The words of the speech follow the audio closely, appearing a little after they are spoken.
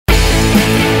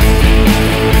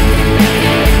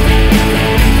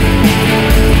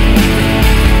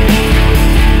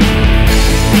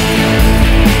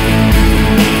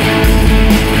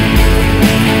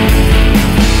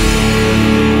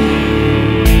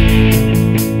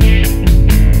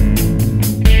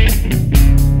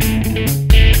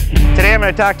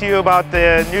to talk to you about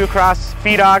the new cross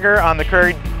feed auger on the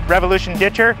Crary Revolution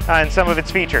Ditcher and some of its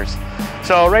features.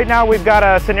 So right now we've got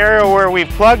a scenario where we've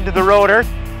plugged the rotor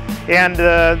and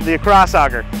the cross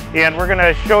auger, and we're going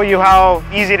to show you how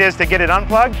easy it is to get it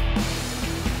unplugged.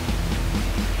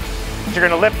 You're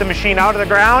going to lift the machine out of the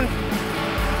ground,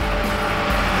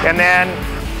 and then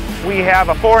we have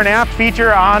a fore and aft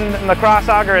feature on the cross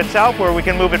auger itself where we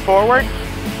can move it forward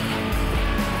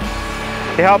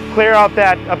to help clear out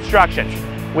that obstruction.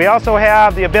 We also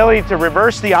have the ability to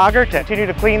reverse the auger to continue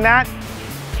to clean that.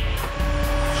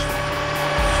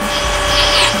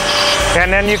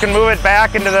 And then you can move it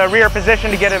back into the rear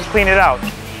position to get it clean it out.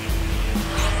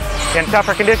 In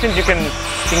tougher conditions, you can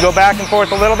go back and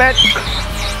forth a little bit.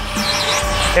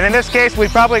 And in this case, we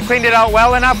probably cleaned it out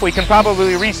well enough. We can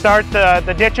probably restart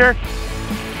the ditcher,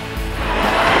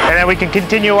 and then we can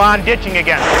continue on ditching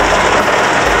again.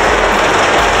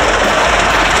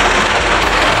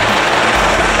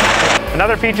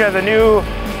 Another feature of the new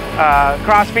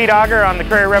cross feed auger on the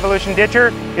Crary Revolution Ditcher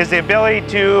is the ability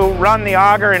to run the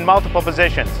auger in multiple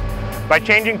positions. By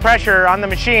changing pressure on the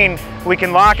machine, we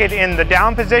can lock it in the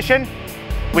down position,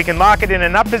 we can lock it in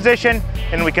an up position,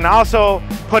 and we can also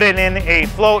put it in a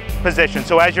float position.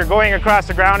 So as you're going across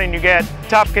the ground and you get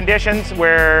tough conditions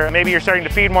where maybe you're starting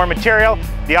to feed more material,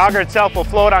 the auger itself will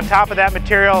float on top of that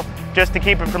material just to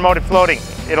keep it promoted floating.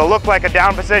 It'll look like a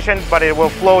down position, but it will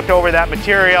float over that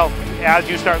material as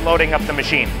you start loading up the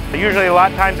machine. Usually a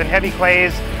lot of times in heavy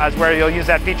clays is where you'll use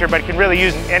that feature, but it can really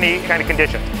use in any kind of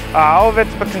conditions. All of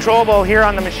it's controllable here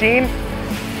on the machine.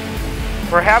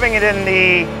 For having it in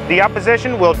the up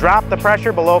position, we'll drop the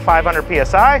pressure below 500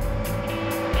 psi.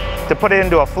 To put it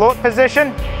into a float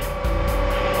position,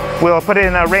 we'll put it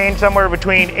in a range somewhere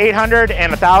between 800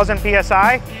 and 1000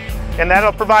 psi. And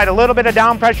that'll provide a little bit of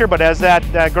down pressure, but as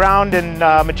that ground and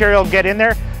material get in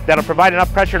there, that'll provide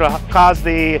enough pressure to cause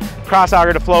the cross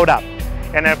auger to float up.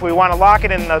 And if we want to lock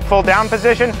it in the full down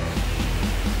position,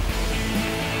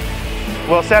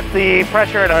 we'll set the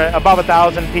pressure at above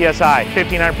 1000 psi.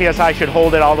 1500 psi should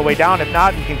hold it all the way down. If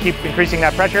not, you can keep increasing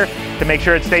that pressure to make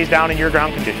sure it stays down in your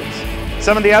ground conditions.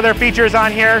 Some of the other features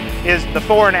on here is the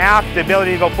fore and aft, the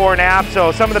ability to go fore and aft.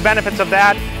 So some of the benefits of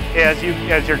that is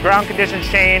as your ground conditions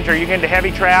change or you get into heavy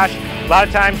trash, a lot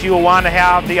of times you will want to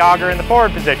have the auger in the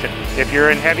forward position. If you're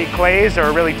in heavy clays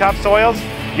or really tough soils,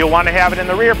 you'll want to have it in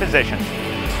the rear position.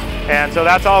 And so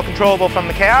that's all controllable from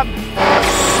the cab.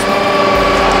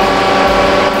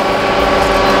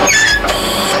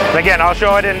 Again, I'll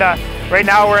show it in right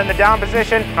now we're in the down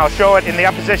position. I'll show it in the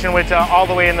up position, which is all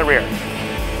the way in the rear.